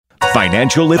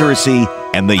financial literacy,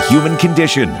 and the human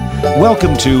condition.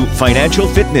 Welcome to Financial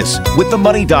Fitness with the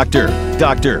Money Doctor,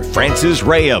 Dr. Francis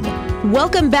Rayam.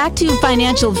 Welcome back to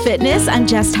Financial Fitness. I'm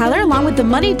Jess Tyler, along with the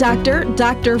Money Doctor,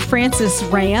 Dr. Francis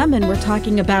Rayam, and we're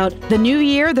talking about the new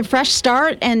year, the fresh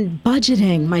start, and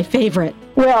budgeting, my favorite.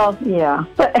 Well, yeah.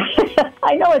 But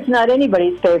I know it's not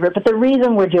anybody's favorite, but the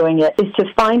reason we're doing it is to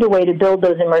find a way to build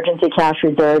those emergency cash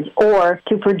reserves or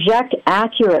to project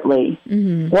accurately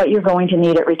what you're going to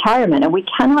need at retirement. And we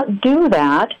cannot do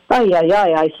that.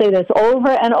 I say this over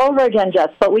and over again, Jess,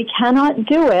 but we cannot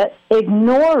do it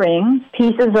ignoring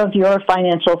pieces of your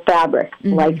financial fabric,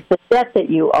 like the debt that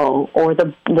you owe or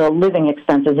the living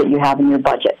expenses that you have in your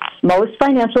budget. Most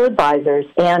financial advisors,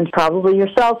 and probably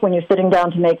yourself when you're sitting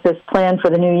down to make this plan for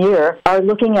the new year, are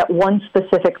looking at one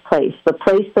specific place, the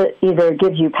place that either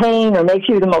gives you pain or makes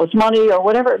you the most money or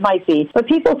whatever it might be. But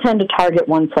people tend to target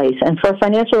one place. And for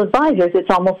financial advisors, it's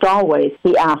almost always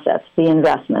the assets, the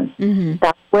investments.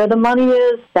 That's where the money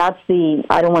is. That's the,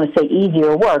 I don't want to say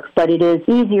easier work, but it is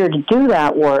easier to do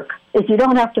that work if you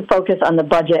don't have to focus on the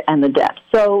budget and the debt.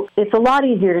 So it's a lot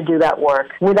easier to do that work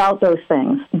without those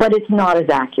things, but it's not as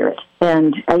accurate.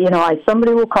 And,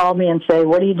 somebody will call me and say,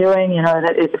 what are you doing?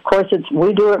 Of course,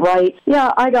 we do it right.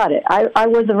 Yeah, I got it. I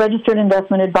was a registered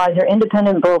investment advisor,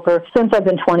 independent broker since I've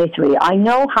been 23. I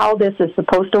know how this is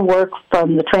supposed to work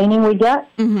from the training we get,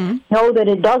 know that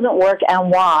it doesn't work and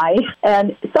why.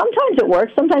 And sometimes it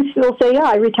works. Sometimes people say, yeah,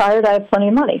 I retired, I have plenty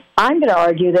of money. I'm going to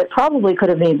argue that probably could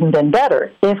have even been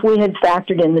better if we had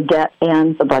factored in the debt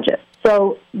and the budget.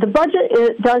 So the budget,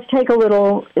 it does take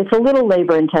it's a little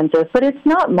labor intensive, but it's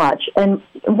not much. And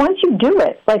once you do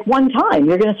it, like one time,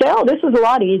 you're going to say, oh, this is a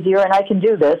lot easier and I can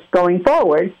do this going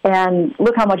forward. And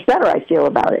look how much better I feel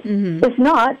about it. If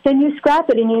not, then you scrap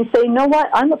it and you say, you know what?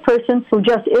 I'm a person who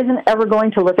just isn't ever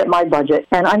going to look at my budget.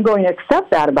 And I'm going to accept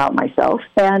that about myself.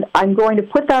 And I'm going to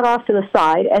put that off to the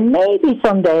side. And maybe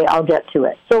someday I'll get to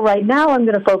it. So right now I'm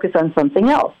going to focus on something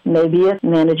else. Maybe it's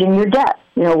managing your debt.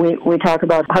 We talk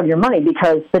about Hug Your Money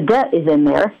because the debt is in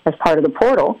there as part of the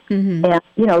portal. And,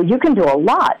 you can do a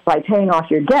lot by paying off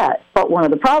your debt. But one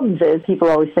of the problems is people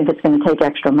always think it's going to take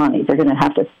extra money. They're going to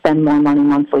have to spend more money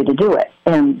monthly to do it.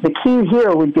 And the key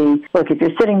here would be, look, if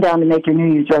you're sitting down to make your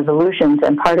New Year's resolutions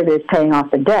and part of it is paying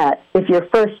off the debt, if your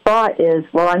first thought is,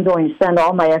 well, I'm going to spend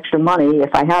all my extra money,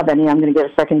 if I have any, I'm going to get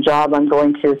a second job, I'm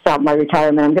going to stop my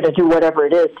retirement, I'm going to do whatever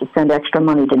it is to send extra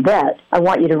money to debt, I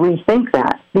want you to rethink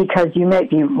that because you may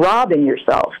be robbing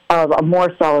yourself of a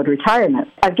more solid retirement.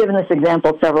 I've given this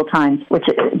example several times, which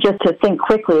just to think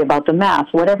quickly about the math,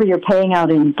 whatever you're paying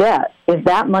out in debt, if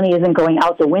that money isn't going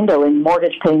out the window in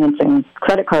mortgage payments and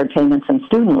credit card payments and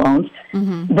student loans,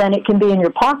 then it can be in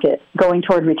your pocket going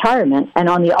toward retirement. And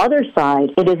on the other side,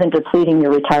 it isn't depleting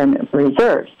your retirement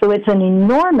reserves. So it's an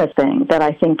enormous thing that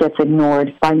I think gets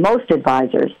ignored by most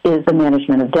advisors is the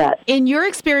management of debt. In your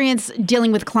experience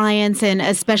dealing with clients and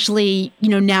especially,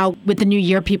 now with the new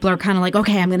year, people are kind of like,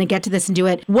 okay, I'm going to get to this and do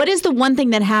it. What is the one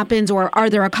thing that happens, or are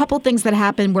there a couple things that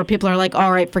happen where people are like,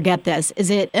 all right, forget this? Is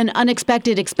it an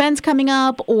unexpected expense coming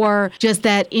up, or just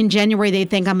that in January they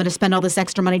think I'm going to spend all this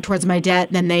extra money towards my debt,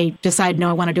 and then they decide, no,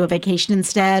 I want to do a vacation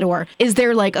instead? Or is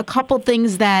there like a couple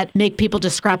things that make people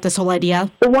just scrap this whole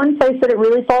idea? The one place that it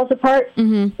really falls apart,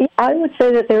 I would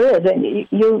say that there is. And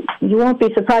you won't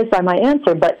be surprised by my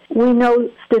answer, but we know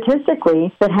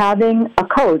statistically that having a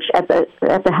coach at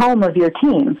the helm of your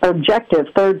team, objective,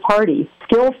 third party,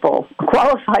 skillful,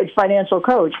 qualified financial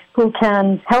coach who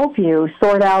can help you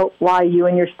sort out why you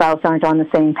and your spouse aren't on the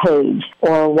same page,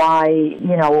 or why,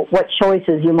 what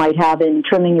choices you might have in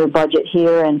trimming your budget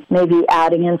here and maybe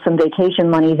adding in some vacation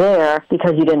money there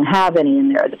because you didn't have any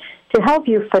in there, to help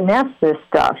you finesse this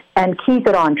stuff and keep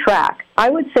it on track. I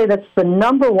would say that's the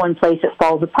number one place it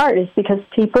falls apart is because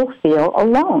people feel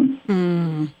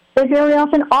alone. They very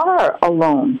often are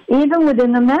alone, even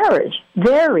within the marriage,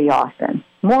 very often.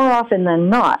 More often than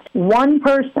not, one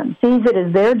person sees it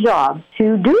as their job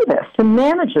to do this, to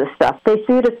manage this stuff. They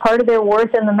see it as part of their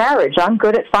worth in the marriage. I'm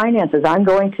good at finances. I'm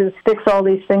going to fix all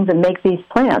these things and make these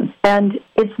plans. And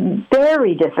it's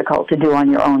very difficult to do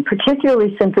on your own,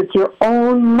 particularly since it's your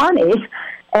own money.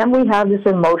 And we have this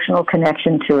emotional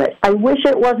connection to it. I wish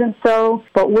it wasn't so,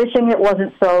 but wishing it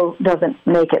wasn't so doesn't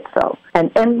make it so.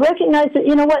 And recognize that,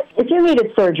 if you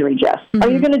needed surgery, Jess, are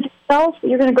you going to do yourself?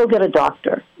 You're going to go get a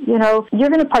doctor. you're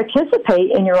going to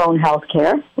participate in your own health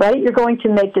care, right? You're going to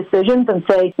make decisions and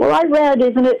say, well, I read,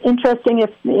 isn't it interesting if,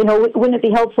 wouldn't it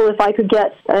be helpful if I could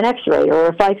get an x-ray or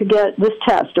if I could get this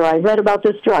test or I read about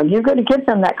this drug? You're going to give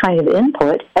them that kind of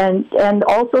input and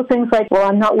also things like, well,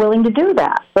 I'm not willing to do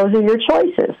that. Those are your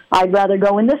choices. I'd rather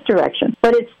go in this direction.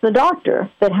 But it's the doctor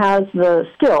that has the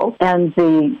skill and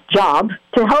the job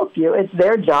to help you. It's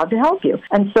their job to help you.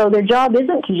 And so their job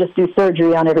isn't to just do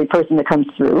surgery on every person that comes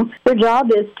through. Their job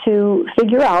is to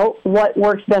figure out what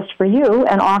works best for you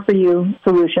and offer you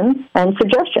solutions and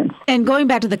suggestions. And going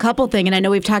back to the couple thing, and I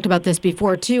know we've talked about this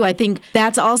before too, I think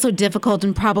that's also difficult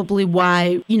and probably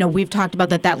why, we've talked about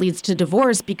that leads to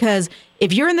divorce, because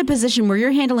if you're in the position where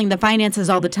you're handling the finances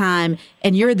all the time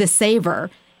and you're the saver,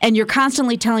 and you're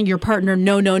constantly telling your partner,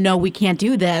 no, we can't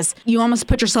do this, you almost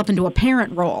put yourself into a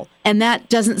parent role. And that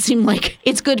doesn't seem like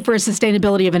it's good for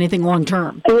sustainability of anything long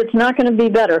term. It's not going to be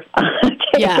better.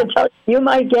 Yeah. You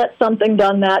might get something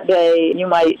done that day. You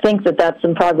might think that that's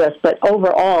some progress. But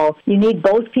overall, you need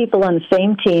both people on the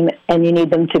same team, and you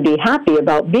need them to be happy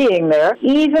about being there,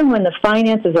 even when the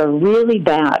finances are really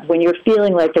bad, when you're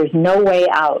feeling like there's no way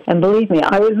out. And believe me,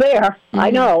 I was there. Mm-hmm.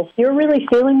 I know. If you're really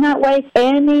feeling that way,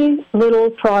 any little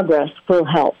progress will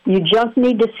help. You just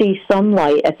need to see some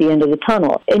light at the end of the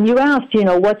tunnel. And you asked,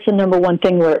 what's the number one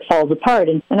thing where it falls apart?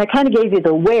 And I kind of gave you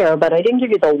the where, but I didn't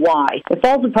give you the why. It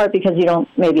falls apart because you don't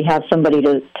maybe have somebody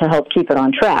to help keep it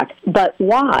on track. But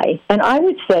why? And I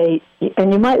would say,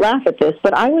 and you might laugh at this,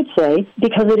 but I would say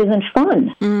because it isn't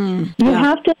fun. You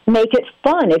have to make it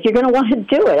fun if you're going to want to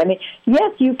do it. I mean,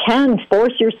 yes, you can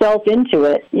force yourself into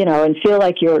it, and feel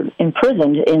like you're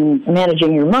imprisoned in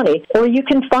managing your money, or you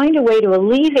can find a way to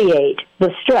alleviate the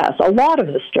stress, a lot of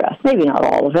the stress, maybe not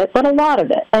all of it, but a lot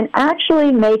of it, and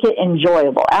actually make it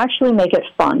enjoyable, actually make it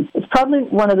fun. It's probably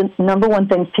one of the number one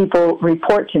things people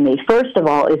report to me, first of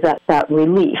all, is that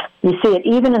relief. You see it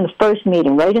even in the first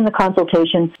meeting, right in the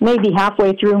consultation, maybe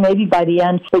halfway through, maybe by the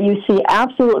end, but you see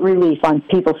absolute relief on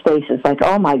people's faces, like,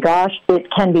 oh my gosh, it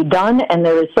can be done, and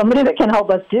there is somebody that can help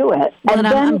us do it. Well, and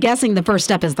I'm guessing the first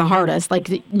step is the hardest, like,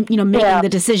 making the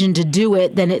decision to do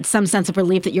it, then it's some sense of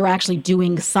relief that you're actually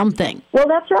doing something. Well,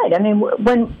 that's right. I mean,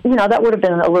 when, that would have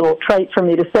been a little trite for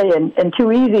me to say and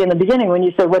too easy in the beginning when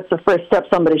you said, what's the first step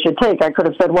somebody should take? I could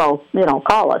have said, well,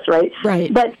 call us, right?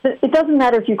 Right. But it doesn't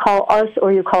matter if you call us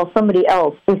or you call somebody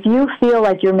else. If you feel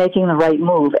like you're making the right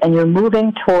move and you're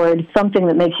moving toward something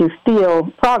that makes you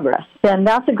feel progress, then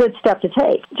that's a good step to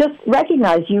take. Just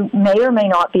recognize you may or may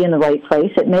not be in the right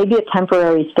place. It may be a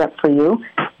temporary step for you,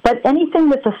 but anything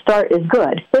with a start is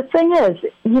good. The thing is,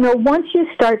 once you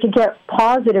start to get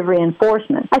positive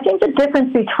reinforcement, I think the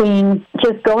difference between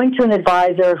just going to an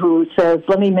advisor who says,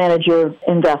 let me manage your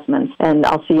investments and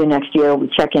I'll see you next year, we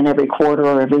check in every quarter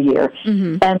or every year,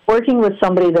 and working with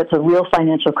somebody that's a real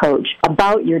financial coach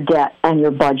about your debt and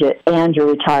your budget and your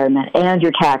retirement and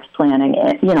your tax planning,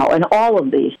 and all of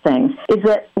these things, is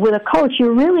that with a coach,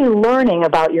 you're really learning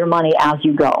about your money as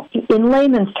you go. In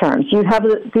layman's terms, you have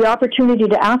the opportunity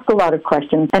to ask a lot of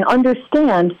questions and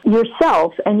understand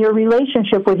yourself and your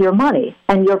relationship with your money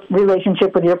and your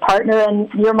relationship with your partner and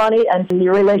your money and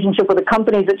your relationship with the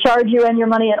companies that charge you and your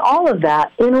money and all of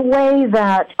that in a way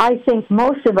that I think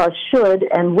most of us should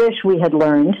and wish we had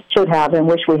learned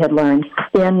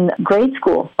in grade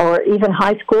school or even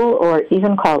high school or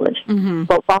even college. Mm-hmm.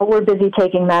 But while we're busy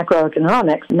taking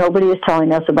macroeconomics, nobody is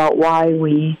telling us about why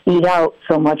we eat out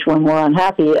so much when we're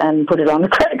unhappy and put it on the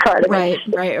credit card. Right.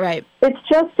 It's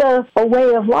just a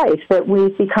way of life that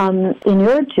we've become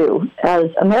inured to as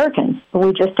Americans.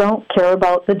 We just don't care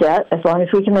about the debt as long as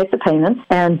we can make the payments.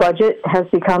 And budget has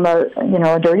become a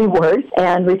dirty word.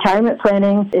 And retirement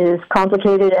planning is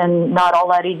complicated and not all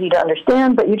that easy to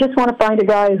understand, but you just want to find a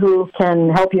guy who can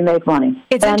help you make money.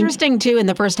 It's interesting, too, in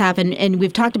the first half, and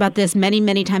we've talked about this many,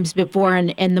 many times before,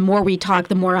 and the more we talk,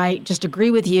 the more I just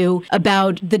agree with you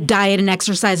about the diet and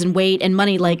exercise and weight and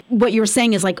money. Like, what you're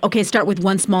saying is like, okay, start with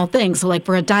one small thing. So like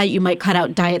for a diet, you might cut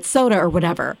out diet soda or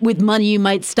whatever. With money, you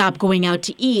might stop going out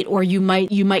to eat, or you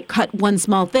might cut one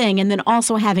small thing. And then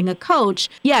also having a coach.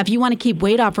 Yeah, if you want to keep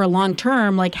weight off for a long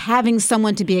term, like having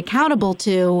someone to be accountable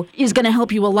to is going to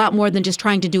help you a lot more than just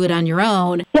trying to do it on your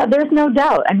own. Yeah, there's no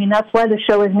doubt. I mean, that's why the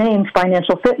show is named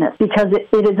Financial Fitness, because it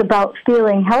is about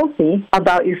feeling healthy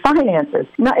about your finances.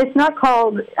 It's not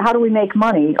called how do we make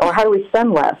money or how do we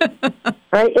spend less,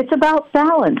 right? It's about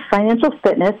balance, financial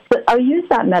fitness. But I'll use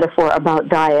that metaphor about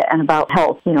diet and about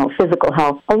health, physical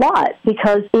health a lot,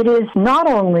 because it is not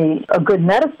only a good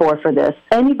metaphor for this.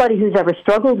 Anybody who's ever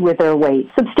struggled with their weight,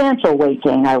 substantial weight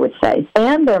gain, I would say,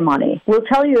 and their money, will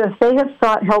tell you if they have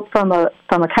sought help from a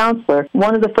counselor,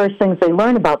 one of the first things they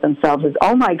learn about themselves is,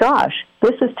 oh my gosh,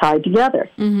 this is tied together.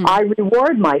 I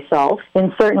reward myself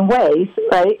in certain ways,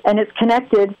 right? And it's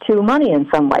connected to money in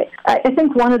some way. I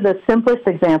think one of the simplest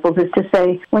examples is to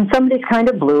say when somebody's kind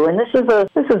of blue, and this is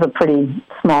a pretty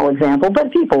small example,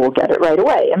 but people will get it right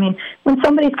away. I mean, when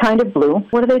somebody's kind of blue,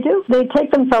 what do? They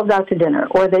take themselves out to dinner,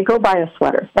 or they go buy a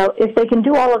sweater. Now, if they can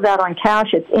do all of that on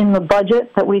cash, it's in the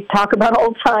budget that we talk about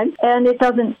all the time, and it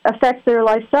doesn't affect their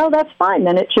lifestyle, that's fine.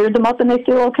 Then it cheered them up and they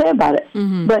feel okay about it.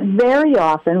 But very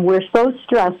often, we're so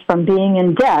stressed from being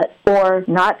in debt or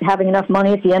not having enough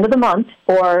money at the end of the month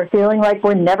or feeling like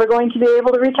we're never going to be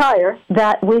able to retire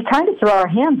that we kind of throw our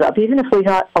hands up, even if we're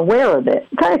not aware of it.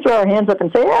 We kind of throw our hands up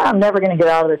and say, I'm never going to get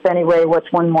out of this anyway.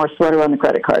 What's one more sweater on the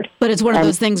credit card? But it's one of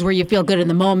those things where you feel good in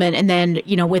the moment, and then,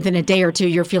 within a day or two,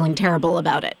 you're feeling terrible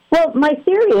about it. Well, my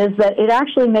theory is that it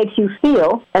actually makes you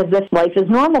feel as if life is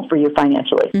normal for you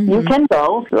financially. You can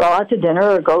go out to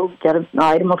dinner or go get an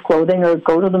item of clothing or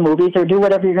go to the movies or do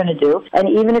whatever you're going to do. And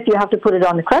even if you have to put it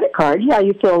on the credit card,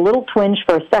 you feel a little twinge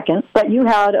for a second, but you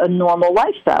had a normal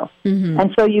lifestyle.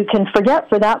 And so you can forget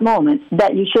for that moment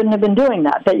that you shouldn't have been doing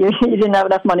that you didn't have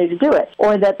enough money to do it,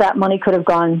 or that money could have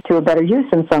gone to a better use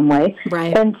in some way.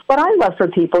 Right. And what I love for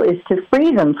people is to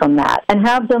free them from that and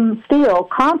have them feel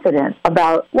confident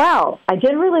about, wow, I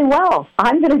did really well.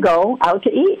 I'm going to go out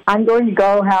to eat. I'm going to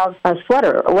go have a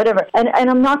sweater or whatever. And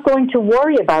I'm not going to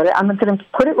worry about it. I'm going to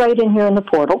put it right in here in the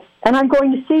portal. And I'm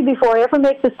going to see before I ever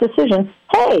make this decision,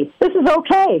 hey, this is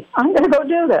okay. I'm going to go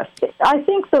do this. I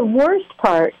think the worst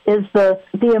part is the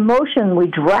emotion we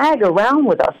drag around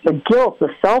with us, the guilt, the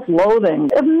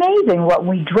self-loathing. Amazing what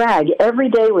we drag every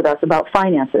day with us about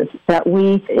finances that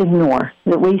we ignore,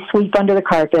 that we sweep under the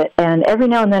carpet. And every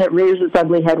now and then it rears its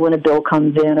ugly head when a bill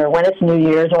comes in or when it's New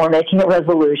Year's and we're making a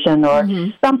resolution or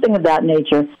something of that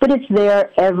nature. But it's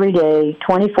there every day,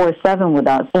 24/7 with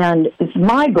us. And it's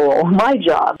my goal, my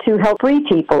job, to help free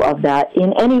people of that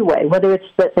in any way, whether it's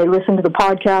that they listen to the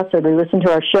podcast or they listen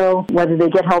to our show, whether they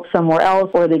get help somewhere else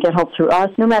or they get help through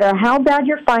us. No matter how bad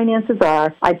your finances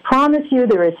are, I promise you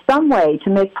there is some way to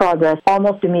make progress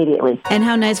almost immediately. And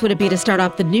how nice would it be to start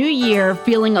off the new year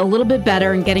feeling a little bit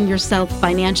better and getting yourself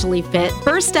financially fit?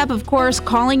 First step, of course,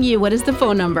 calling you. What is the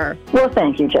phone number? Well,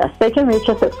 thank you, Jess. They can reach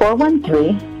us at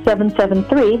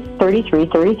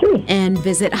 413-773-3333. And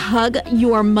visit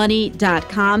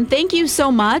hugyourmoney.com. Thank you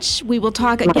so much. We will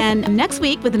talk again next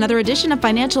week with another edition of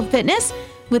Financial Fitness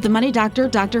with the Money Doctor,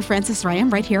 Dr. Francis Ryan,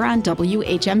 right here on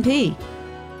WHMP.